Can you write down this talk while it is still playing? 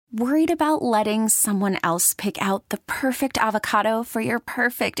Worried about letting someone else pick out the perfect avocado for your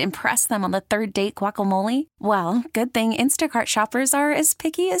perfect impress them on the third date guacamole? Well, good thing Instacart shoppers are as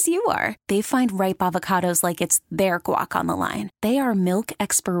picky as you are. They find ripe avocados like it's their guac on the line. They are milk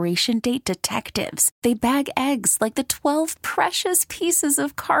expiration date detectives. They bag eggs like the 12 precious pieces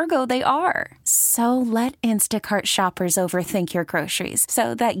of cargo they are. So let Instacart shoppers overthink your groceries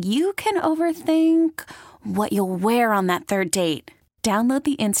so that you can overthink what you'll wear on that third date. Download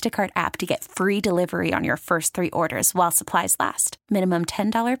the Instacart app to get free delivery on your first 3 orders while supplies last. Minimum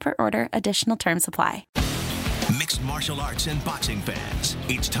 $10 per order. Additional terms apply. Mixed martial arts and boxing fans,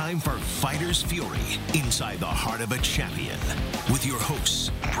 it's time for Fighter's Fury, inside the heart of a champion. With your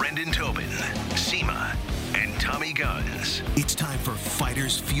hosts, Brendan Tobin, Seema, and Tommy Guns. It's time for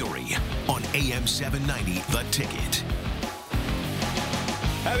Fighter's Fury on AM 790, The Ticket.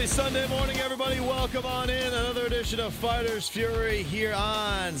 Happy Sunday morning, everybody. Welcome on in. Another edition of Fighter's Fury here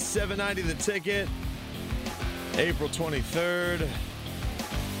on 790 The Ticket. April 23rd.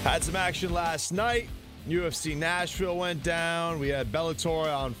 Had some action last night. UFC Nashville went down. We had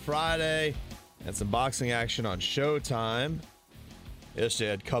Bellator on Friday. And some boxing action on Showtime.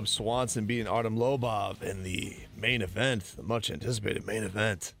 Yesterday had Cub Swanson beating Artem Lobov in the main event, the much anticipated main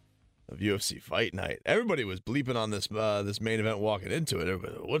event of UFC Fight Night. Everybody was bleeping on this main event walking into it.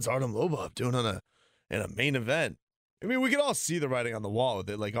 Everybody, what's Artem Lobov doing in a main event? I mean, we could all see the writing on the wall with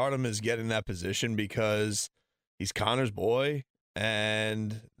it. Like, Artem is getting that position because he's Conor's boy,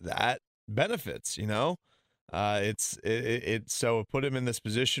 and that benefits, you know? So it put him in this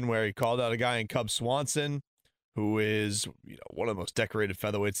position where he called out a guy in Cub Swanson, who is, you know, one of the most decorated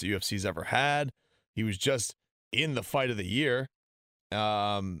featherweights the UFC's ever had. He was just in the fight of the year.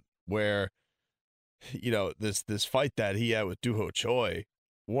 Where, you know, this fight that he had with Doo Ho Choi,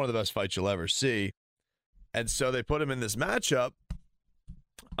 one of the best fights you'll ever see. And so they put him in this matchup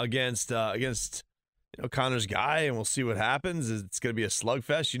against you know, Conor's guy, and we'll see what happens. It's going to be a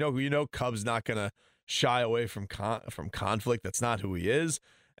slugfest. You know, Cub's not going to shy away from conflict. That's not who he is.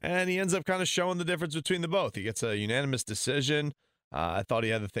 And he ends up kind of showing the difference between the both. He gets a unanimous decision. I thought he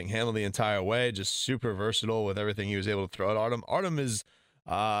had the thing handled the entire way, just super versatile with everything he was able to throw at Artem. Artem is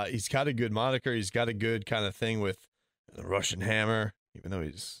he's got a good moniker. He's got a good kind of thing with the Russian Hammer, even though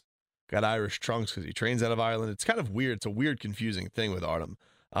he's got Irish trunks because he trains out of Ireland. It's kind of weird. It's a weird, confusing thing with Artem.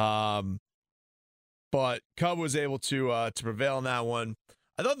 But Cub was able to prevail in that one.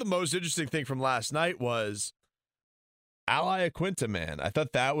 I thought the most interesting thing from last night was Al Iaquinta, man. I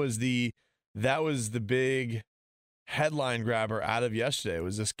thought that was the big headline grabber out of yesterday. It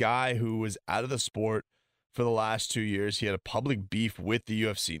was this guy who was out of the sport for the last 2 years. He had a public beef with the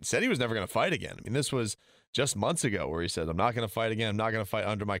UFC and said he was never going to fight again. I mean, this was just months ago where he said, I'm not going to fight again. I'm not going to fight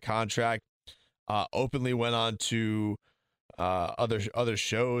under my contract. Openly went on to other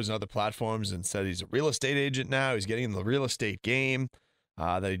shows and other platforms and said he's a real estate agent now. He's getting in the real estate game,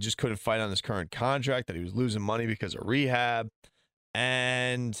 that he just couldn't fight on his current contract, that he was losing money because of rehab.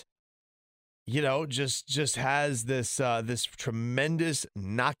 And, you know, just has this tremendous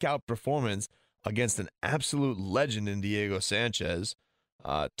knockout performance against an absolute legend in Diego Sanchez.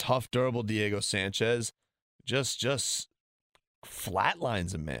 Tough, durable Diego Sanchez. Just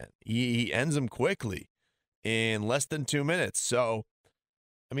flatlines him, man. He ends him quickly in less than 2 minutes. So,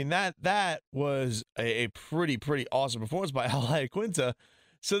 I mean, that was a pretty awesome performance by Al Iaquinta.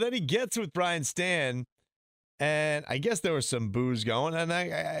 So then he gets with Brian Stann, and I guess there was some booze going, and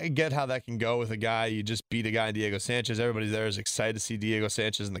I get how that can go with a guy. You just beat a guy in Diego Sanchez. Everybody there is excited to see Diego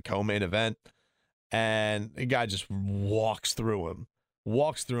Sanchez in the co-main event. And the guy just walks through him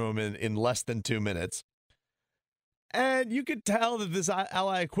in less than 2 minutes. And you could tell that this Al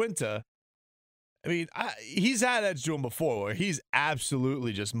Iaquinta, I mean, he's had edge to him before where he's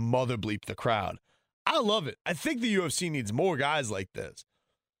absolutely just mother bleep the crowd. I love it. I think the UFC needs more guys like this.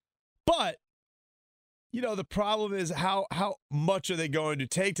 But, you know, the problem is how much are they going to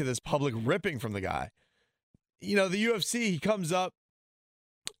take to this public ripping from the guy? You know, the UFC, he comes up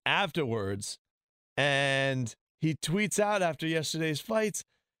afterwards and he tweets out after yesterday's fights,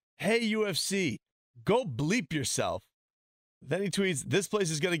 hey, UFC, go bleep yourself. Then he tweets, this place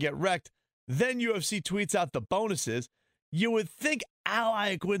is going to get wrecked. Then UFC tweets out the bonuses. You would think Al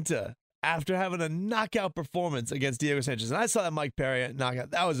Iaquinta, after having a knockout performance against Diego Sanchez, and I saw that Mike Perry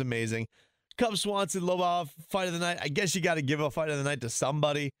knockout. That was amazing. Cub Swanson, Lobov, fight of the night. I guess you got to give a fight of the night to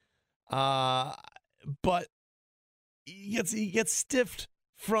somebody. But he gets stiffed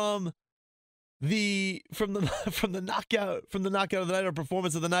from the knockout of the night or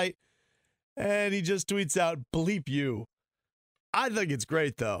performance of the night, and he just tweets out, bleep you. I think it's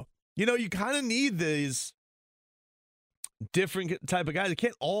great, though. You know, you kind of need these different type of guys. It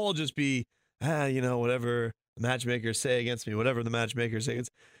can't all just be, whatever the matchmakers say against me, whatever the matchmakers say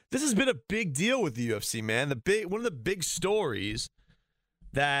against. This has been a big deal with the UFC, man. One of the big stories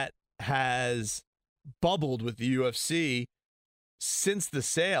that has bubbled with the UFC since the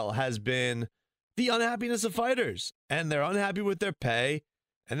sale has been the unhappiness of fighters, and they're unhappy with their pay,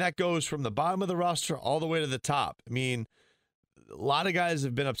 and that goes from the bottom of the roster all the way to the top. I mean, a lot of guys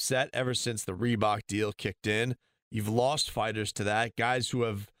have been upset ever since the Reebok deal kicked in. You've lost fighters to that, guys who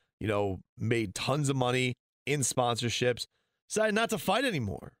have, made tons of money in sponsorships, decided not to fight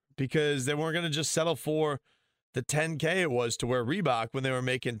anymore because they weren't going to just settle for the $10K it was to wear Reebok when they were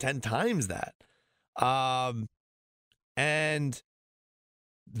making 10 times that. And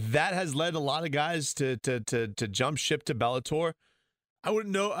that has led a lot of guys to jump ship to Bellator. I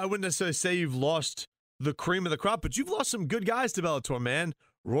wouldn't necessarily say you've lost the cream of the crop, but you've lost some good guys to Bellator, man.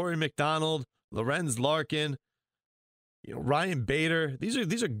 Rory McDonald, Lorenz Larkin, Ryan Bader.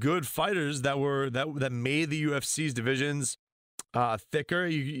 These are good fighters that made the UFC's divisions thicker.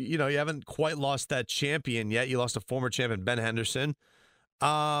 You haven't quite lost that champion yet. You lost a former champion, Ben Henderson.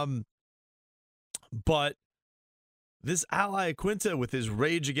 But this Al Iaquinta with his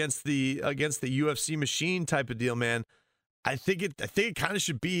rage against the UFC machine type of deal, man, I think it kind of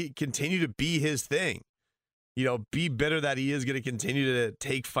should continue to be his thing. Be bitter that he is going to continue to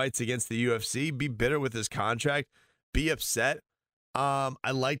take fights against the UFC. Be bitter with his contract. Be upset.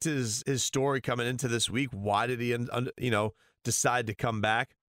 I liked his story coming into this week. Why did he decide to come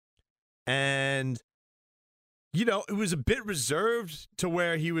back? And it was a bit reserved to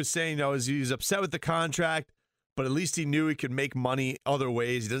where he was saying, he's upset with the contract, but at least he knew he could make money other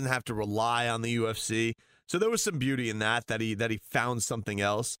ways. He doesn't have to rely on the UFC. So there was some beauty in that he found something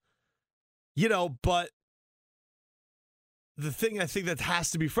else. But the thing I think that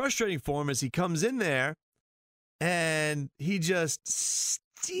has to be frustrating for him is he comes in there and he just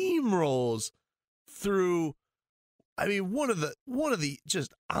steamrolls through. I mean, one of the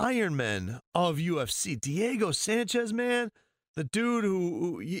just Iron Men of UFC, Diego Sanchez, man. The dude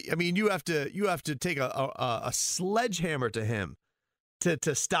who you have to take a sledgehammer to him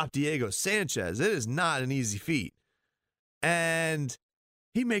to stop Diego Sanchez. It is not an easy feat, and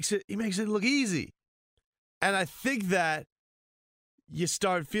he makes it look easy. And I think that you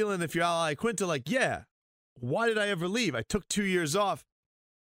start feeling, if you're Al Iaquinta, like, yeah, why did I ever leave? I took 2 years off,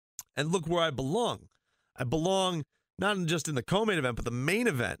 and look where I belong. I belong not just in the co-main event, but the main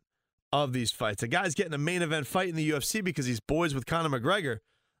event of these fights. A guy's getting a main event fight in the UFC because he's boys with Conor McGregor.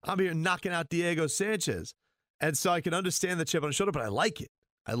 I'm here knocking out Diego Sanchez. And so I can understand the chip on his shoulder, but I like it.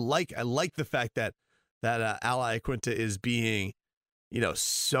 I like the fact that Al Iaquinta is being,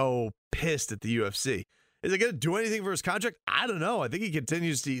 so pissed at the UFC. Is it going to do anything for his contract? I don't know. I think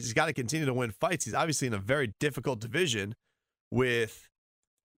he's got to continue to win fights. He's obviously in a very difficult division with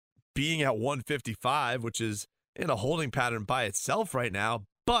being at 155, which is in a holding pattern by itself right now.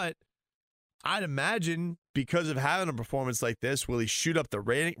 But I'd imagine because of having a performance like this, will he shoot up the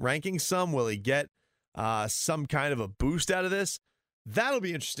ranking some? Will he get some kind of a boost out of this? That'll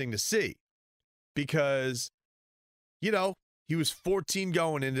be interesting to see because, he was 14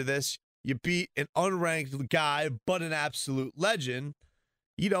 going into this. You beat an unranked guy, but an absolute legend,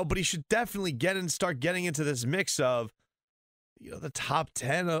 but he should definitely start getting into this mix of, the top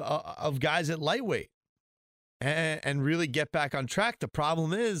 10 of guys at lightweight and really get back on track. The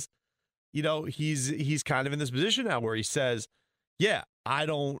problem is, he's kind of in this position now where he says, yeah, I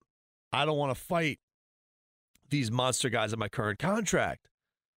don't want to fight these monster guys at my current contract.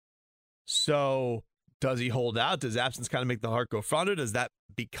 So does he hold out? Does absence kind of make the heart go fonder? Does that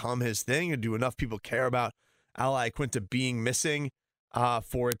become his thing? Or do enough people care about Al Iaquinta being missing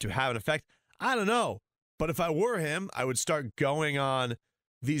for it to have an effect? I don't know. But if I were him, I would start going on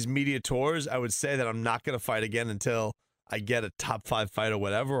these media tours. I would say that I'm not going to fight again until I get a top 5 fight or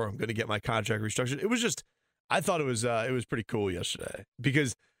whatever, or I'm going to get my contract restructured. It was just, I thought it was pretty cool yesterday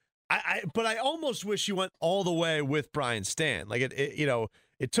because but I almost wish you went all the way with Brian Stann. Like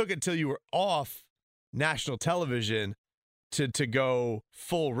it took until you were off national television to go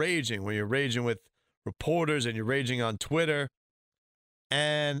full raging, when you're raging with reporters and you're raging on Twitter.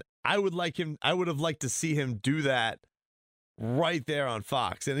 And I would have liked to see him do that right there on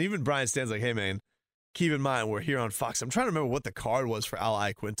Fox. And even Brian Stann's like, hey man, keep in mind we're here on Fox. I'm trying to remember what the card was for Al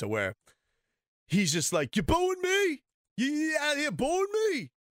Iaquinta where he's just like, you booing me? You out here booing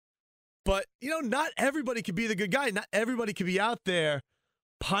me? But, not everybody could be the good guy. Not everybody could be out there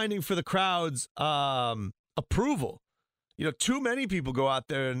pining for the crowd's approval. Too many people go out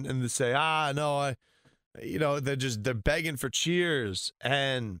there and they say, no, they're begging for cheers.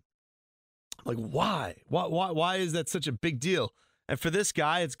 And Like, why? Why is that such a big deal? And for this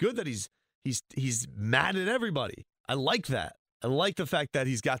guy, it's good that he's mad at everybody. I like that. I like the fact that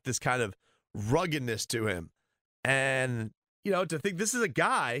he's got this kind of ruggedness to him. And, to think this is a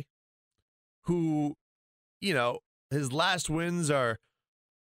guy who, his last wins are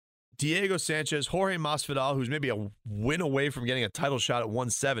Diego Sanchez, Jorge Masvidal, who's maybe a win away from getting a title shot at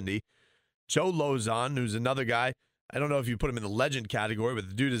 170, Joe Lozon, who's another guy. I don't know if you put him in the legend category, but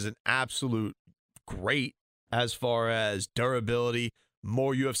the dude is an absolute great as far as durability,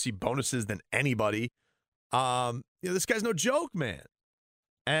 more UFC bonuses than anybody. This guy's no joke, man.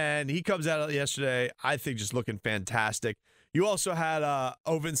 And he comes out yesterday, I think, just looking fantastic. You also had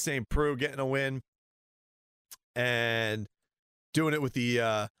Ovin St. Preux getting a win and doing it with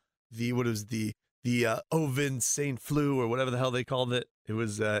the Ovin St. Flu or whatever the hell they called it. It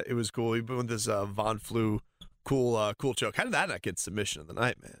was cool. He went this Von Flu cool choke. How did that not get submission of the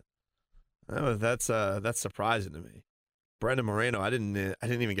night, man? That's surprising to me. Brandon Moreno, I didn't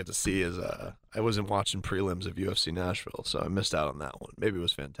even get to see his. I wasn't watching prelims of UFC Nashville, so I missed out on that one. Maybe it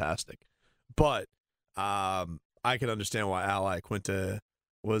was fantastic, but I can understand why Al Iaquinta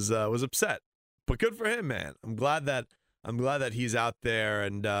was upset. But good for him, man. I'm glad that he's out there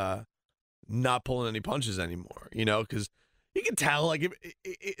and not pulling any punches anymore. Because you can tell, like,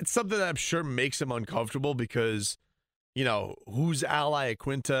 it's something that I'm sure makes him uncomfortable because, who's Al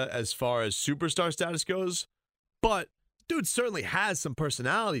Iaquinta as far as superstar status goes? But dude certainly has some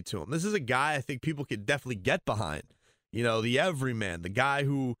personality to him. This is a guy I think people could definitely get behind. The everyman, the guy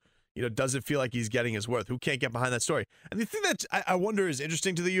who, doesn't feel like he's getting his worth, who can't get behind that story. And the thing that I wonder is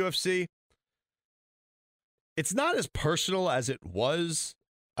interesting to the UFC, it's not as personal as it was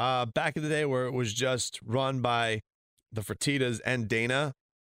back in the day where it was just run by the Fertittas and Dana.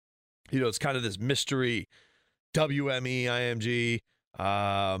 It's kind of this mystery WME,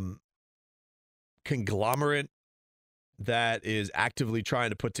 IMG conglomerate that is actively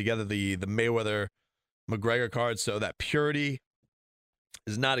trying to put together the Mayweather-McGregor card. So that purity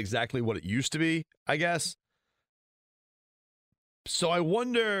is not exactly what it used to be, I guess. So I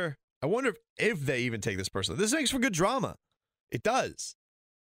wonder if they even take this personally. This makes for good drama. It does.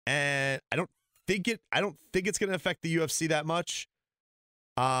 And I don't think it's going to affect the UFC that much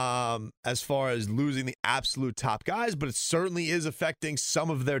as far as losing the absolute top guys, but it certainly is affecting some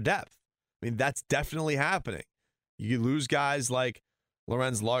of their depth. I mean, that's definitely happening. You lose guys like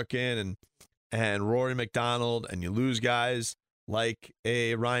Lorenz Larkin and Rory McDonald, and you lose guys like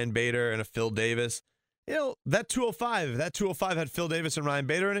a Ryan Bader and a Phil Davis. That 205 had Phil Davis and Ryan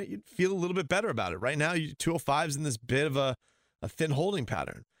Bader in it, you'd feel a little bit better about it. Right now, 205's in this bit of a thin holding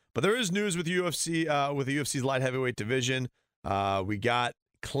pattern. But there is news with UFC, with the UFC's light heavyweight division. We got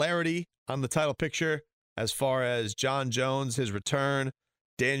clarity on the title picture as far as John Jones, his return,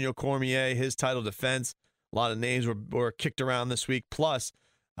 Daniel Cormier, his title defense. A lot of names were kicked around this week. Plus,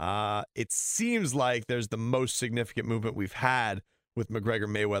 it seems like there's the most significant movement we've had with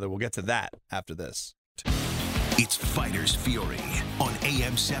McGregor-Mayweather. We'll get to that after this. It's Fighters Fury on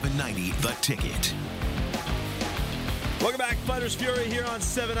AM 790, The Ticket. Welcome back, Fighters Fury here on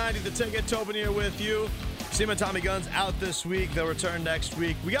 790, The Ticket. Tobin here with you. Seema Tommy Guns out this week. They'll return next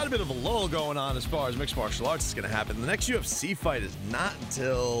week. We got a bit of a lull going on as far as mixed martial arts is going to happen. The next UFC fight is not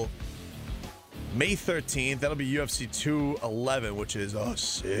until May 13th. That'll be UFC 211, which is a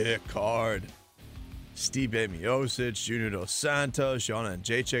sick card. Stipe Miocic, Junior Dos Santos, Joanna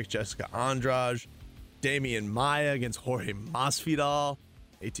Jędrzejczyk, Jessica Andrade, Damian Maia against Jorge Masvidal.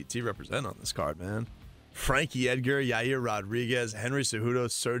 ATT represent on this card, man. Frankie Edgar, Yair Rodriguez, Henry Cejudo,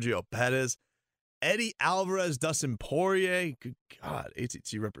 Sergio Pettis, Eddie Alvarez, Dustin Poirier. Good God,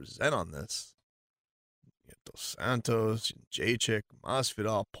 ATT represent on this. You got Dos Santos, Jędrzejczyk,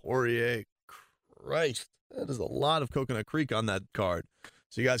 Masvidal, Poirier. Christ, that is a lot of Coconut Creek on that card.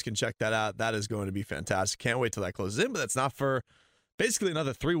 So you guys can check that out. That is going to be fantastic. Can't wait till that closes in, but that's not for basically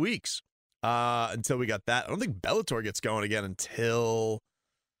another 3 weeks until we got that. I don't think Bellator gets going again until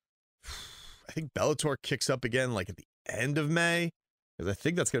I think Bellator kicks up again like at the end of May, because I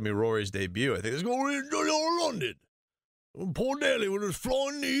think that's going to be Rory's debut. I think it's going to be London. Paul Daly with his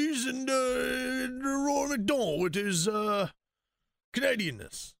flying knees and Rory McDonald with his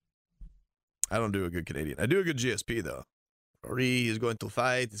Canadianness. I don't do a good Canadian. I do a good GSP, though. Rory is going to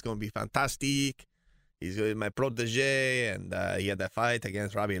fight. It's going to be fantastic. He's my protege, and he had that fight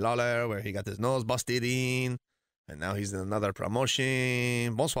against Robbie Lawler where he got his nose busted in, and now he's in another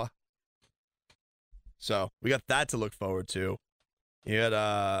promotion. Bonsoir. So we got that to look forward to. He had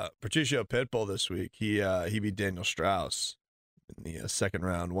Patricio Pitbull this week. He beat Daniel Strauss in the second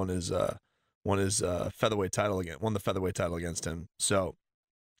round. Won his featherweight title again. Won the featherweight title against him. So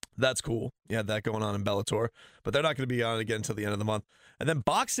That's cool. You had that going on in Bellator, but they're not going to be on again until the end of the month. And then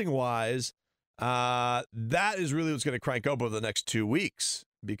boxing-wise, that is really what's going to crank up over the next 2 weeks,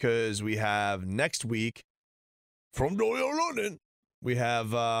 because we have next week from Doyle, London, we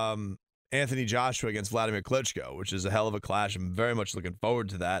have Anthony Joshua against Vladimir Klitschko, which is a hell of a clash. I'm very much looking forward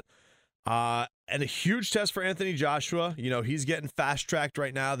to that. And a huge test for Anthony Joshua. You know, he's getting fast-tracked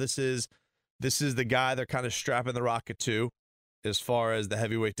right now. This is the guy they're kind of strapping the rocket to as far as the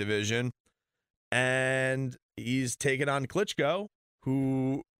heavyweight division. And he's taken on Klitschko,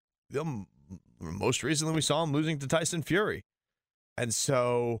 who most recently we saw him losing to Tyson Fury. And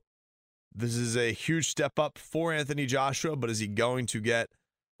so this is a huge step up for Anthony Joshua, but is he going to get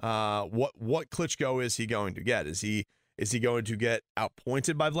what Klitschko is he going to get? Is he going to get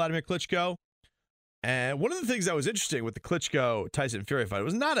outpointed by Vladimir Klitschko? And one of the things that was interesting with the Klitschko Tyson Fury fight, it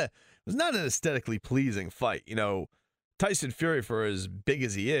was not an aesthetically pleasing fight. You know, Tyson Fury, for as big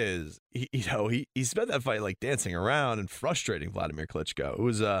as he is, he spent that fight like dancing around and frustrating Vladimir Klitschko.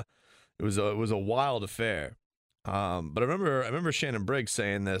 It was a wild affair. But I remember Shannon Briggs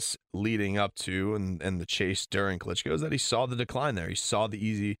saying this leading up to and the chase during Klitschko, is that he saw the decline there. He saw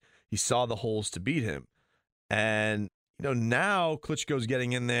the holes to beat him. And now Klitschko's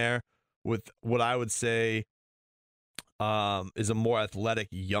getting in there with what I would say is a more athletic,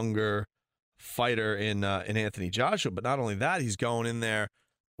 younger fighter in Anthony Joshua. But not only that, he's going in there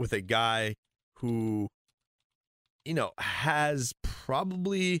with a guy who, has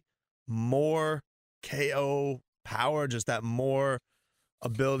probably more KO power, just that more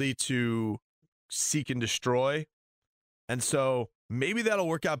ability to seek and destroy. And so maybe that'll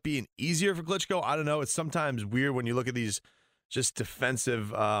work out being easier for Klitschko. I don't know. It's sometimes weird when you look at these just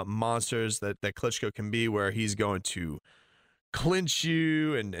defensive monsters that Klitschko can be, where he's going to clinch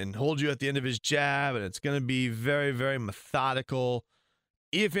you and hold you at the end of his jab, and it's going to be very, very methodical.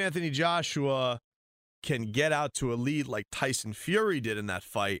 If Anthony Joshua can get out to a lead like Tyson Fury did in that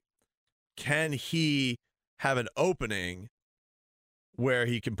fight, can he have an opening where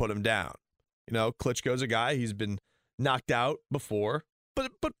he can put him down? Klitschko's a guy, he's been knocked out before,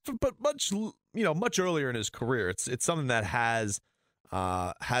 but much earlier in his career. It's something that has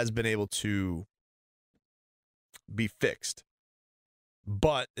been able to be fixed.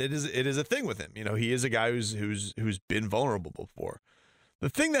 But it is a thing with him. He is a guy who's been vulnerable before. The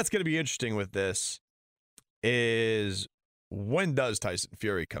thing that's going to be interesting with this is, when does Tyson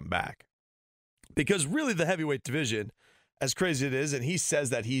Fury come back? Because really the heavyweight division, as crazy as it is, and he says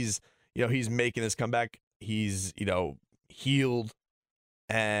that he's making this comeback, he's, healed,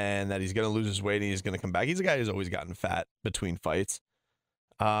 and that he's going to lose his weight and he's going to come back. He's a guy who's always gotten fat between fights.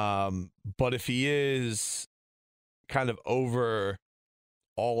 But if he is kind of over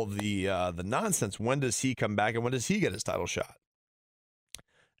all of the nonsense, when does he come back and when does he get his title shot?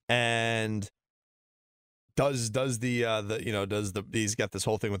 And does he's got this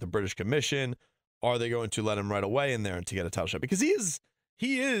whole thing with the British Commission? Are they going to let him right away in there to get a title shot? Because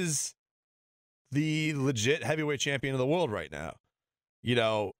he is the legit heavyweight champion of the world right now.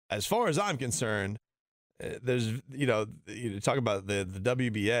 As far as I'm concerned, there's, you talk about the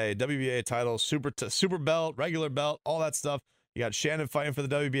WBA title, super belt, regular belt, all that stuff. You got Shannon fighting for the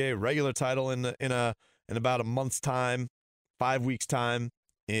WBA regular title in about a month's time, 5 weeks time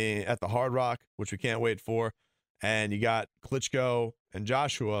at the Hard Rock, which we can't wait for. And you got Klitschko and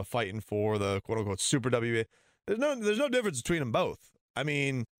Joshua fighting for the quote unquote super WBA. There's no difference between them both. I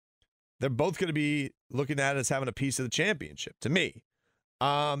mean, they're both going to be looking at it as having a piece of the championship to me.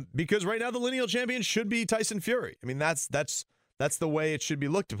 Because right now the lineal champion should be Tyson Fury. I mean, that's the way it should be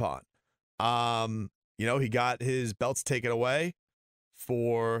looked upon. He got his belts taken away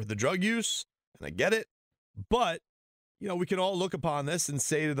for the drug use, and I get it. But, we can all look upon this and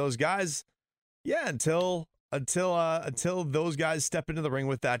say to those guys, yeah, until those guys step into the ring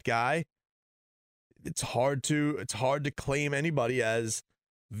with that guy, it's hard to claim anybody as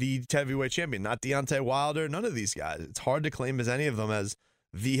the heavyweight champion. Not Deontay Wilder, none of these guys. It's hard to claim as any of them as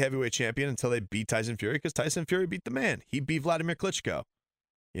the heavyweight champion until they beat Tyson Fury, because Tyson Fury beat the man. He beat Vladimir Klitschko.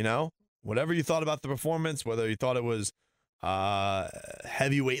 Whatever you thought about the performance, whether you thought it was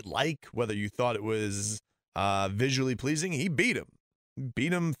heavyweight-like, whether you thought it was visually pleasing, he beat him. He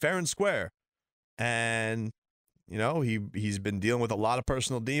beat him fair and square. And, he's been dealing with a lot of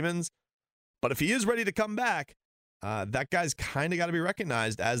personal demons. But if he is ready to come back, that guy's kind of got to be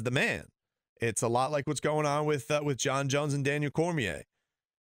recognized as the man. It's a lot like what's going on with John Jones and Daniel Cormier.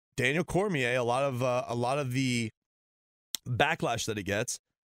 Daniel Cormier, a lot of the backlash that he gets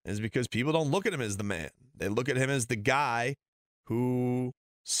is because people don't look at him as the man. They look at him as the guy who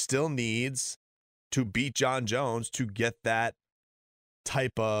still needs to beat John Jones to get that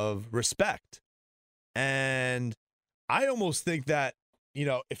type of respect. And I almost think that,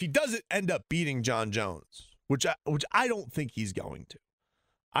 if he doesn't end up beating Jon Jones, which I don't think he's going to.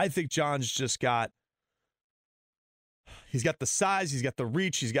 I think Jon's he's got the size, he's got the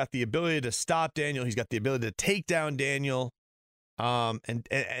reach, he's got the ability to stop Daniel, he's got the ability to take down Daniel. And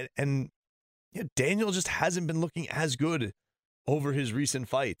Daniel just hasn't been looking as good over his recent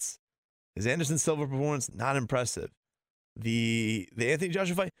fights. His Anderson Silva performance, not impressive. The Anthony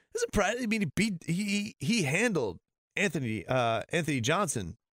Joshua fight is impressive. I mean, he handled Anthony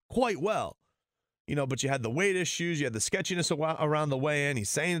Johnson quite well. But you had the weight issues, you had the sketchiness around the weigh-in. He's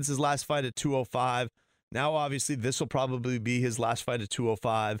saying it's his last fight at 205. Now, obviously, this will probably be his last fight at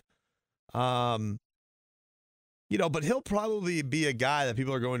 205. But he'll probably be a guy that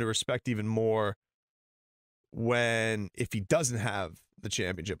people are going to respect even more if he doesn't have the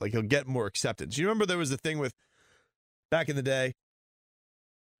championship. Like, he'll get more acceptance. You remember there was a thing back in the day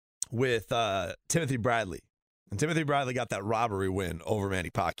with Timothy Bradley. And Timothy Bradley got that robbery win over Manny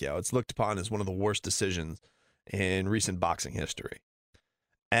Pacquiao. It's looked upon as one of the worst decisions in recent boxing history.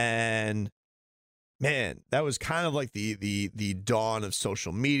 And man, that was kind of like the dawn of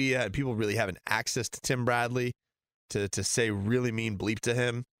social media and people really having access to Tim Bradley to say really mean bleep to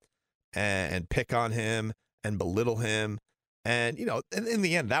him and pick on him and belittle him. And, in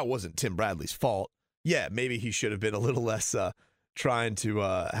the end, that wasn't Tim Bradley's fault. Yeah, maybe he should have been a little less trying to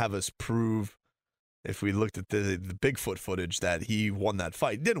have us prove, if we looked at the Bigfoot footage, that he won that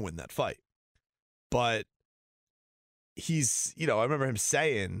fight. He didn't win that fight. But he's, I remember him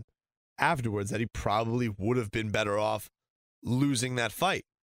saying afterwards that he probably would have been better off losing that fight.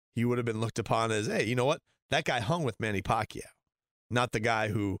 He would have been looked upon as, hey, you know what? That guy hung with Manny Pacquiao, not the guy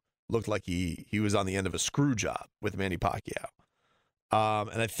who looked like he was on the end of a screw job with Manny Pacquiao.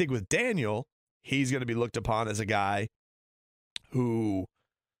 And I think with Daniel, he's going to be looked upon as a guy who,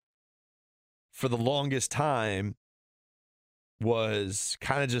 for the longest time, was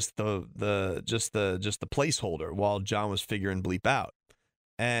kind of just the placeholder while Jon was figuring bleep out.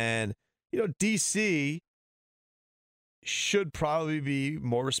 And DC should probably be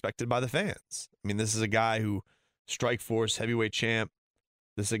more respected by the fans. I mean, this is a guy who Strikeforce heavyweight champ.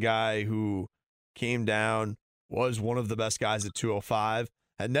 This is a guy who came down, was one of the best guys at 205,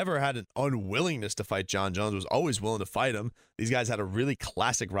 had never had an unwillingness to fight Jon Jones, was always willing to fight him. These guys had a really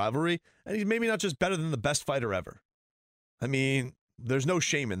classic rivalry, and he's maybe not just better than the best fighter ever. I mean, there's no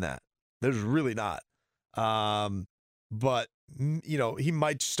shame in that. There's really not. But he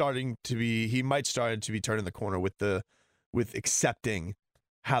might starting to be turning the corner with accepting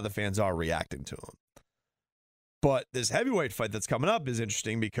how the fans are reacting to him. But this heavyweight fight that's coming up is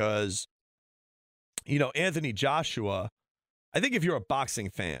interesting because, Anthony Joshua, I think if you're a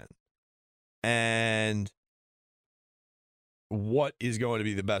boxing fan and what is going to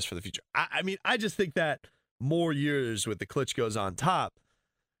be the best for the future, I just think that more years with the Klitschko's on top,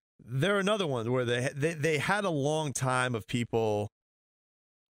 they're another one where they had a long time of people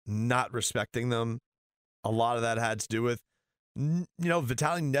not respecting them. A lot of that had to do with,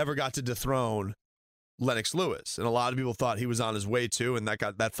 Vitaly never got to dethrone Lennox Lewis, and a lot of people thought he was on his way to, and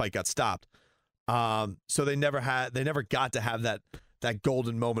that fight got stopped. So they never got to have that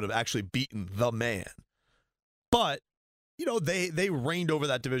golden moment of actually beating the man. But they reigned over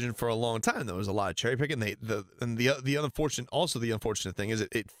that division for a long time. There was a lot of cherry picking. The unfortunate thing is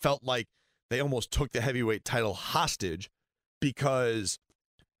it felt like they almost took the heavyweight title hostage because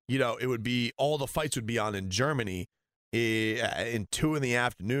it would be all the fights would be on in Germany in 2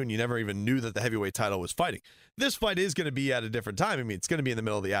 p.m. You never even knew that the heavyweight title was fighting. This fight is going to be at a different time. I mean, it's going to be in the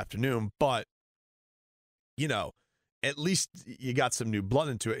middle of the afternoon, but at least you got some new blood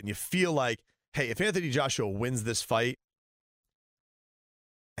into it, and you feel like, hey, if Anthony Joshua wins this fight,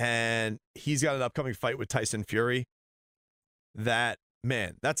 and he's got an upcoming fight with Tyson Fury, that's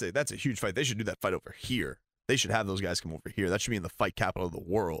a huge fight. They should do that fight over here. They should have those guys come over here. That should be in the fight capital of the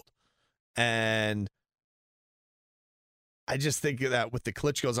world. And I just think that with the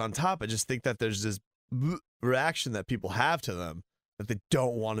Klitschko's on top, I just think that there's this reaction that people have to them that they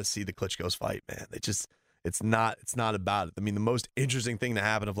don't want to see the Klitschko's fight, man. It's not about it. I mean, the most interesting thing to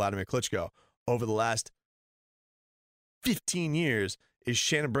happen to Vladimir Klitschko over the last 15 years is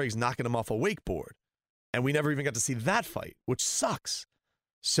Shannon Briggs knocking him off a wakeboard. And we never even got to see that fight, which sucks.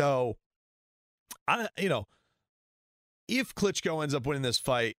 So, if Klitschko ends up winning this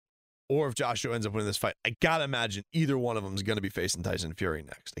fight, or if Joshua ends up winning this fight, I got to imagine either one of them is going to be facing Tyson Fury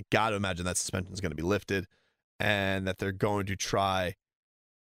next. I got to imagine that suspension is going to be lifted and that they're going to try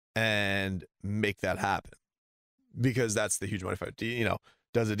and make that happen because that's the huge money fight.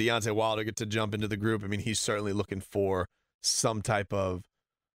 Does a Deontay Wilder get to jump into the group? I mean, he's certainly looking for some type of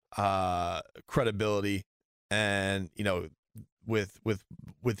credibility. And, with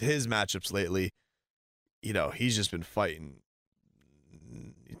his matchups lately, he's just been fighting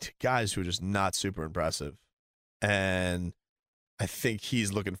guys who are just not super impressive. And I think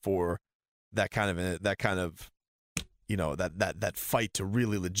he's looking for that kind of that fight to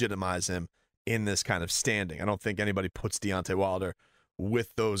really legitimize him in this kind of standing. I don't think anybody puts Deontay Wilder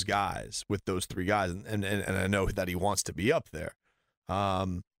with those guys, with those three guys, and I know that he wants to be up there.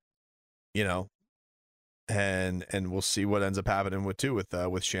 And we'll see what ends up happening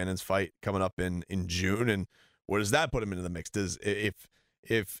with Shannon's fight coming up in June, and where does that put him into the mix?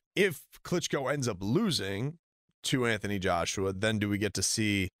 If Klitschko ends up losing to Anthony Joshua, then do we get to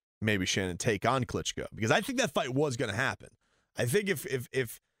see maybe Shannon take on Klitschko? Because I think that fight was going to happen. I think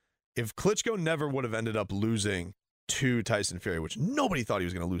if Klitschko never would have ended up losing to Tyson Fury, which nobody thought he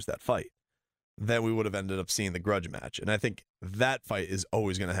was going to lose that fight, then we would have ended up seeing the grudge match. And I think that fight is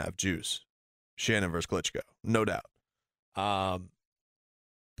always going to have juice. Shannon versus Klitschko, no doubt.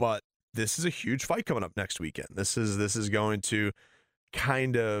 But this is a huge fight coming up next weekend. This is going to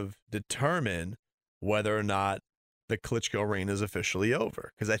kind of determine whether or not the Klitschko reign is officially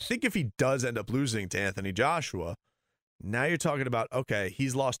over. Because I think if he does end up losing to Anthony Joshua, now you're talking about, okay,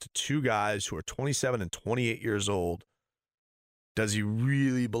 he's lost to two guys who are 27 and 28 years old. Does he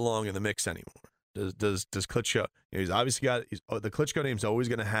really belong in the mix anymore? Does Klitschko, he's obviously got, the Klitschko name's always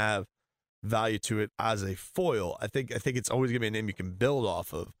going to have value to it as a foil. I think it's always going to be a name you can build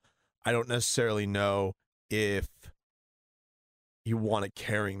off of. I don't necessarily know if you want it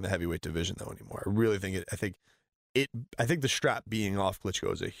carrying the heavyweight division though anymore. I really think I think the strap being off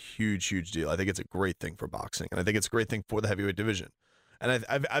Klitschko is a huge, huge deal. I think it's a great thing for boxing, and I think it's a great thing for the heavyweight division. And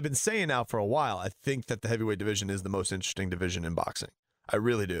I've been saying now for a while, I think that the heavyweight division is the most interesting division in boxing. I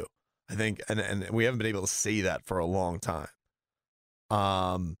really do. I think, and we haven't been able to say that for a long time.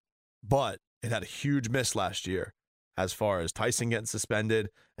 But it had a huge miss last year as far as Tyson getting suspended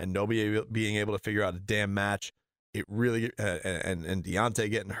and nobody being able to figure out a damn match. It really, and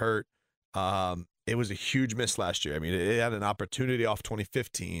Deontay getting hurt. It was a huge miss last year. I mean, it had an opportunity off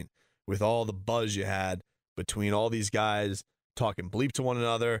 2015 with all the buzz you had between all these guys talking bleep to one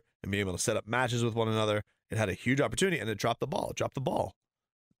another and being able to set up matches with one another. It had a huge opportunity, and it dropped the ball.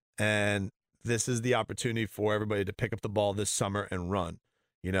 And this is the opportunity for everybody to pick up the ball this summer and run.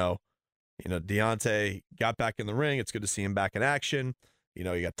 Deontay got back in the ring. It's good to see him back in action. You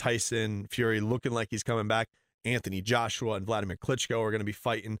got Tyson Fury looking like he's coming back. Anthony Joshua and Vladimir Klitschko are going to be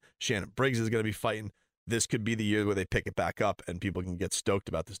fighting. Shannon Briggs is going to be fighting. This could be the year where they pick it back up and people can get stoked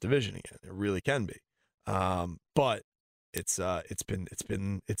about this division again. It really can be. But it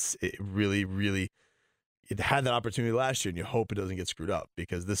had that opportunity last year, and you hope it doesn't get screwed up,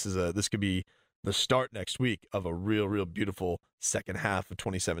 because this could be the start next week of a real beautiful second half of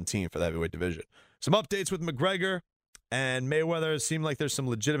 2017 for the heavyweight division. Some updates with McGregor and Mayweather. It seemed like there's some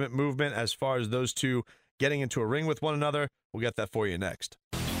legitimate movement as far as those two getting into a ring with one another. We'll get that for you next.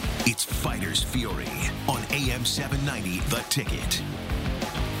 It's Fighters Fury on AM 790, The Ticket.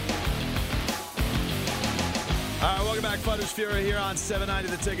 All right, welcome back, Fighters Fury here on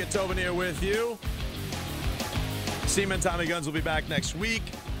 790, The Ticket. Tobin here with you. Seaman Tommy Guns will be back next week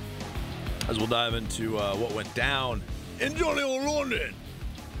as we'll dive into what went down in Johnny London.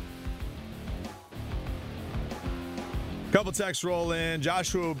 Couple texts roll in.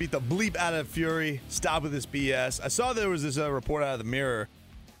 Joshua beat the bleep out of Fury. Stop with this BS. I saw there was this report out of the Mirror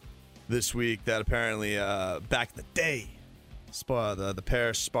this week that apparently back in the day, the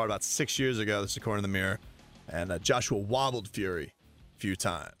pair sparred about 6 years ago. This is according to the Mirror. And Joshua wobbled Fury a few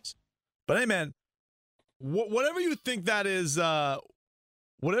times. But hey, man, whatever you think that is,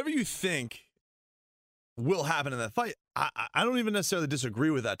 whatever you think will happen in that fight, I don't even necessarily disagree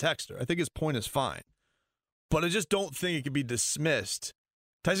with that texter. I think his point is fine. But I just don't think it can be dismissed.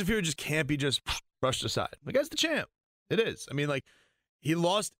 Tyson Fury just can't be just brushed aside. The guy's the champ. It is. I mean, like, he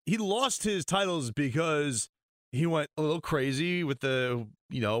lost his titles because he went a little crazy with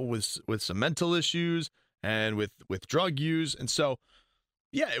with some mental issues and with drug use. And so,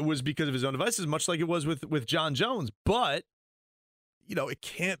 yeah, it was because of his own devices, much like it was with John Jones. But, it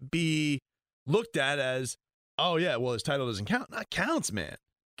can't be looked at as, oh, yeah, well, his title doesn't count. That counts, man.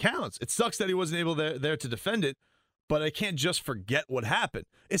 Counts. It sucks that he wasn't able there to defend it, but I can't just forget what happened,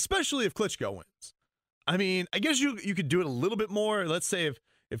 especially if Klitschko wins. I mean, I guess you could do it a little bit more. Let's say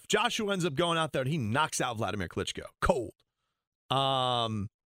if Joshua ends up going out there and he knocks out Vladimir Klitschko cold,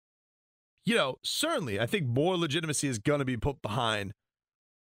 certainly I think more legitimacy is going to be put behind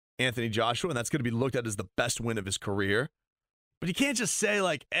Anthony Joshua, and that's going to be looked at as the best win of his career. But you can't just say,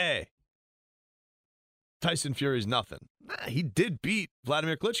 like, hey, Tyson Fury's nothing. Nah, he did beat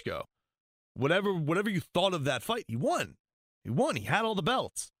Vladimir Klitschko. Whatever you thought of that fight, he won. He had all the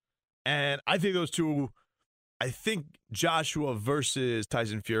belts. And I think I think Joshua versus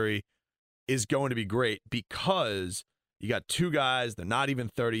Tyson Fury is going to be great because you got two guys, they're not even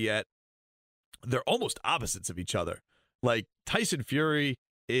 30 yet. They're almost opposites of each other. Like, Tyson Fury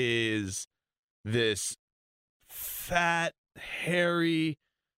is this fat, hairy,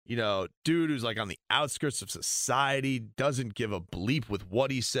 dude who's like on the outskirts of society, doesn't give a bleep with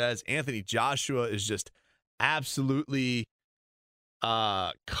what he says. Anthony Joshua is just absolutely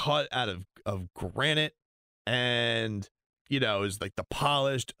cut out of granite and, is like the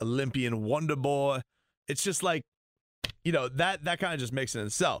polished Olympian wonder boy. It's just like, that kind of just makes it in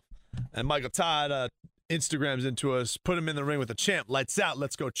itself. And Michael Todd Instagrams into us, put him in the ring with a champ. Lights out,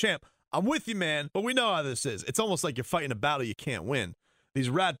 let's go, champ. I'm with you, man, but we know how this is. It's almost like you're fighting a battle you can't win. These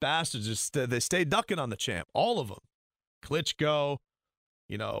rat bastards, they stay ducking on the champ. All of them. Klitschko,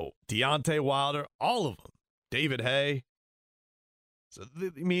 Deontay Wilder, all of them. David Haye. So,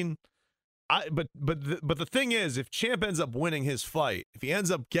 but the thing is, if champ ends up winning his fight, if he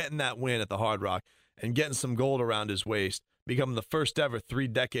ends up getting that win at the Hard Rock and getting some gold around his waist, becoming the first ever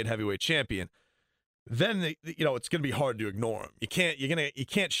 3-decade heavyweight champion, then it's going to be hard to ignore him. You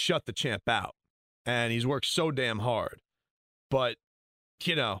can't shut the champ out, and he's worked so damn hard. But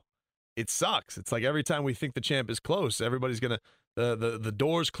it sucks. It's like every time we think the champ is close, everybody's gonna the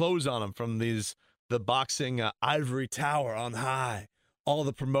doors close on him from the boxing ivory tower on high. All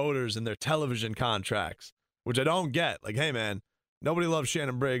the promoters and their television contracts, which I don't get. Like, hey man, nobody loves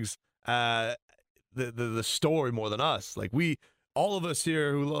Shannon Briggs the story more than us. Like, all of us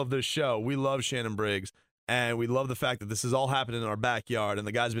here who love this show, we love Shannon Briggs, and we love the fact that this is all happening in our backyard, and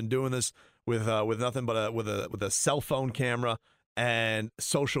the guy's been doing this with nothing but with a cell phone camera and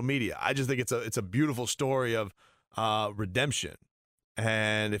social media. I just think it's a beautiful story of redemption.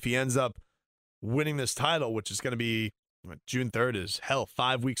 And if he ends up winning this title, which is going to be June 3rd, is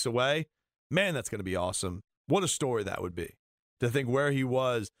 5 weeks away, man, that's going to be awesome. What a story that would be, to think where he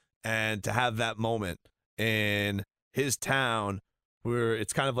was and to have that moment in his town where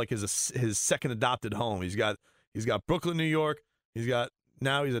it's kind of like his second adopted home. He's got Brooklyn, New York.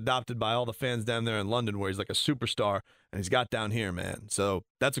 Now he's adopted by all the fans down there in London, where he's like a superstar, and he's got down here, man. So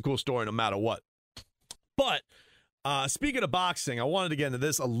that's a cool story no matter what. But speaking of boxing, I wanted to get into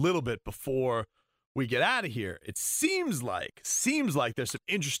this a little bit before we get out of here. It seems like there's some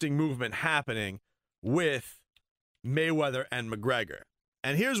interesting movement happening with Mayweather and McGregor.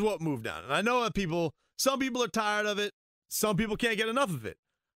 And here's what moved down. And I know that some people are tired of it. Some people can't get enough of it.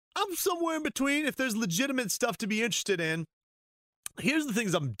 I'm somewhere in between. If there's legitimate stuff to be interested in, here's the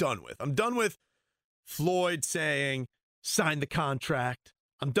things I'm done with. I'm done with Floyd saying, sign the contract.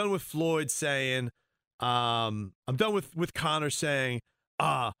 I'm done with Floyd saying, I'm done with Conor saying,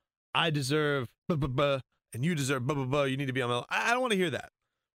 I deserve and you deserve you need to be on my. I don't want to hear that.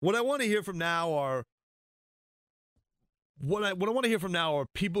 What I want to hear from now are are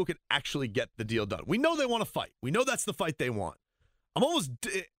people who can actually get the deal done. We know they want to fight. We know that's the fight they want. And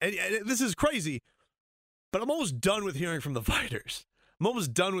this is crazy, but I'm almost done with hearing from the fighters. I'm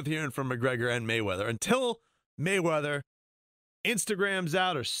almost done with hearing from McGregor and Mayweather until Mayweather Instagrams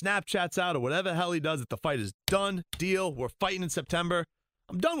out or Snapchats out or whatever the hell he does that the fight is done, deal, we're fighting in September.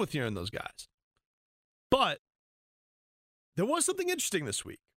 I'm done with hearing those guys. But there was something interesting this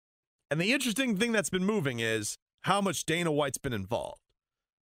week. And the interesting thing that's been moving is how much Dana White's been involved.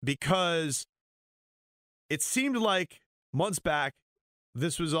 Because it seemed like months back,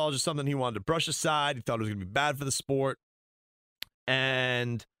 this was all just something he wanted to brush aside. He thought it was going to be bad for the sport.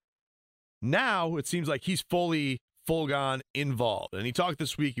 And now it seems like he's full-gone involved. And he talked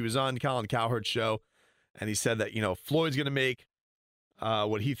this week. He was on Colin Cowherd's show, and he said that, Floyd's going to make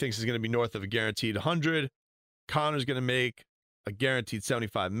what he thinks is going to be north of a guaranteed 100. Conor's going to make a guaranteed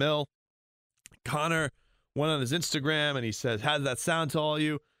 75 mil. Conor went on his Instagram, and he says, how does that sound to all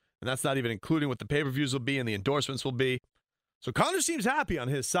you? And that's not even including what the pay-per-views will be and the endorsements will be. So Conor seems happy on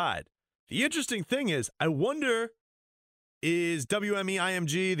his side. The interesting thing is, I wonder, is WME,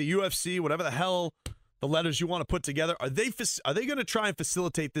 IMG, the UFC, whatever the hell the letters you want to put together, are they going to try and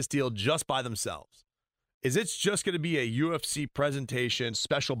facilitate this deal just by themselves? Is it just going to be a UFC presentation,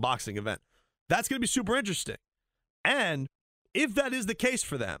 special boxing event? That's going to be super interesting. And if that is the case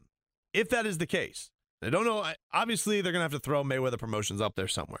for them, I don't know. Obviously, they're going to have to throw Mayweather Promotions up there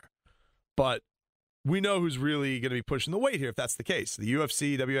somewhere. But we know who's really going to be pushing the weight here if that's the case. The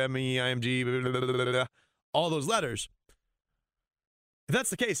UFC, WME, IMG, blah, blah, blah, blah, all those letters. If that's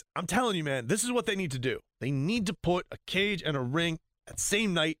the case, I'm telling you, man, this is what they need to do. They need to put a cage and a ring that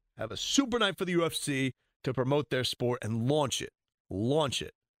same night, have a super night for the UFC, to promote their sport and launch it.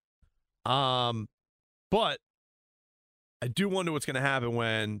 But I do wonder what's going to happen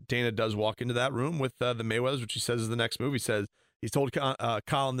when Dana does walk into that room with the Mayweathers, which he says is the next move. He says, he's told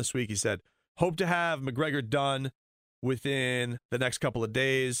Colin this week, he said, hope to have McGregor done within the next couple of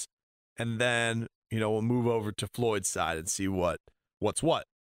days, and then, we'll move over to Floyd's side and see what's what.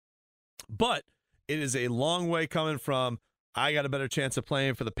 But it is a long way coming from, I got a better chance of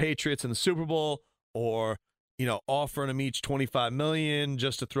playing for the Patriots in the Super Bowl, or, offering them each $25 million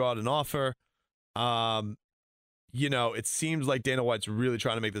just to throw out an offer. It seems like Dana White's really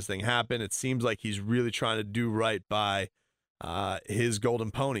trying to make this thing happen. It seems like he's really trying to do right by his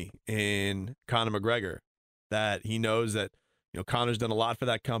golden pony in Conor McGregor, that he knows that, Conor's done a lot for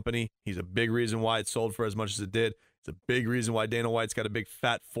that company. He's a big reason why it sold for as much as it did. It's a big reason why Dana White's got a big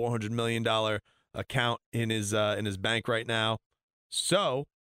fat $400 million account in his bank right now. So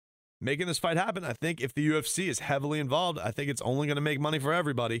making this fight happen, I think if the UFC is heavily involved, I think it's only going to make money for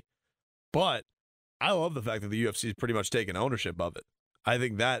everybody. But I love the fact that the UFC is pretty much taking ownership of it. I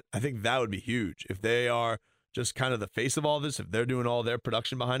think that would be huge if they are just kind of the face of all this, if they're doing all their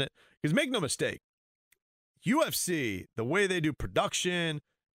production behind it. Because make no mistake, UFC, the way they do production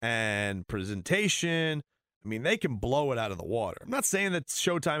and presentation, I mean, they can blow it out of the water. I'm not saying that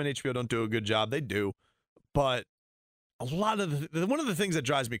Showtime and HBO don't do a good job. They do. But a lot of one of the things that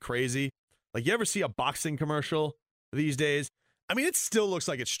drives me crazy, like you ever see a boxing commercial these days? I mean, it still looks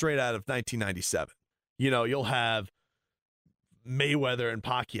like it's straight out of 1997. You'll have Mayweather and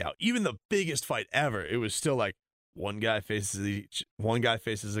Pacquiao. Even the biggest fight ever, it was still like one guy faces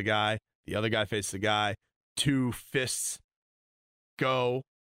a guy, the other guy faces a guy, two fists go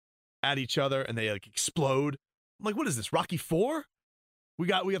at each other and they like explode. I'm like, what is this, Rocky IV? We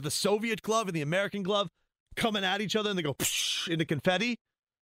got the Soviet glove and the American glove coming at each other and they go into confetti.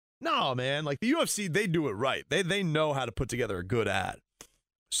 No, man, like the UFC, they do it right. They know how to put together a good ad.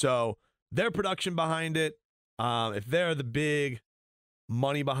 So their production behind it, if they're the big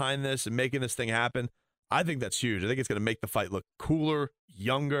money behind this and making this thing happen, I think that's huge. I think it's going to make the fight look cooler,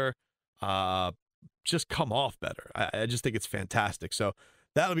 younger, just come off better. I just think it's fantastic. So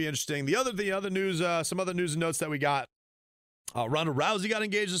that'll be interesting. The other news, some other news and notes that we got. Ronda Rousey got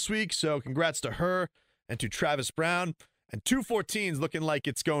engaged this week, so congrats to her and to Travis Brown. And 214's looking like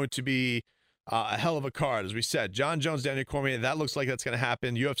it's going to be a hell of a card. As we said, John Jones, Daniel Cormier, that looks like that's going to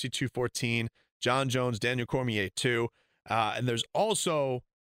happen. UFC 214, John Jones, Daniel Cormier 2. And there's also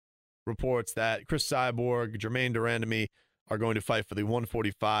reports that Chris Cyborg, Jermaine Durandamy are going to fight for the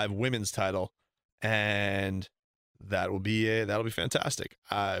 145 women's title. And that'll be fantastic.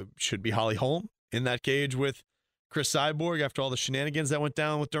 Should be Holly Holm in that cage with Chris Cyborg after all the shenanigans that went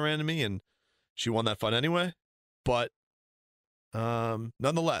down with Durandamy, and she won that fight anyway. But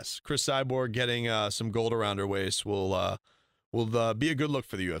nonetheless, Chris Cyborg getting some gold around her waist will be a good look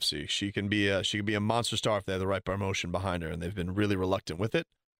for the UFC. She can be a monster star if they have the right promotion behind her, and they've been really reluctant with it.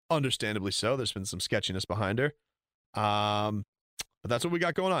 Understandably so. There's been some sketchiness behind her. But that's what we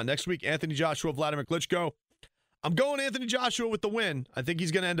got going on. Next week, Anthony Joshua, Vladimir Klitschko. I'm going Anthony Joshua with the win. I think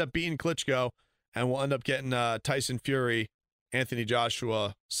he's going to end up beating Klitschko, and we'll end up getting Tyson Fury, Anthony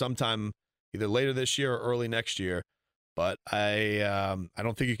Joshua sometime either later this year or early next year. But I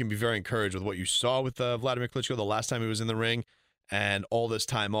don't think you can be very encouraged with what you saw with Vladimir Klitschko the last time he was in the ring, and all this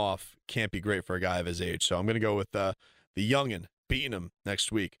time off can't be great for a guy of his age. So I'm going to go with the youngin beating him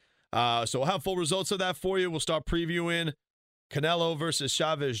next week. So we'll have full results of that for you. We'll start previewing Canelo versus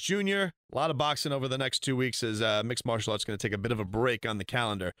Chavez Jr. A lot of boxing over the next 2 weeks as mixed martial arts is going to take a bit of a break on the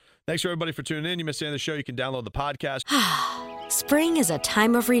calendar. Thanks for everybody for tuning in. You missed any of the show, you can download the podcast. Spring is a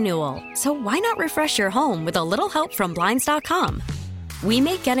time of renewal, so why not refresh your home with a little help from Blinds.com? We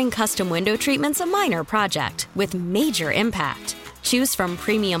make getting custom window treatments a minor project with major impact. Choose from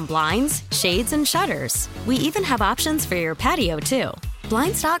premium blinds, shades, and shutters. We even have options for your patio, too.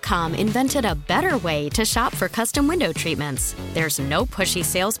 Blinds.com invented a better way to shop for custom window treatments. There's no pushy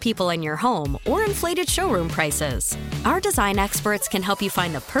salespeople in your home or inflated showroom prices. Our design experts can help you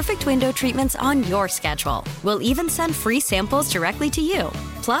find the perfect window treatments on your schedule. We'll even send free samples directly to you.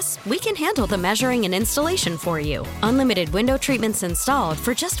 Plus, we can handle the measuring and installation for you. Unlimited window treatments installed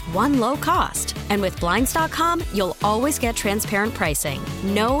for just one low cost. And with Blinds.com, you'll always get transparent pricing.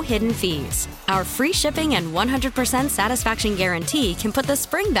 No hidden fees. Our free shipping and 100% satisfaction guarantee can put the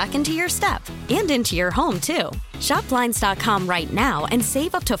spring back into your step and into your home, too. Shop Blinds.com right now and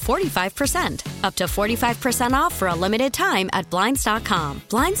save up to 45%. Up to 45% off for a limited time at Blinds.com.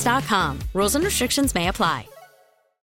 Blinds.com. Rules and restrictions may apply.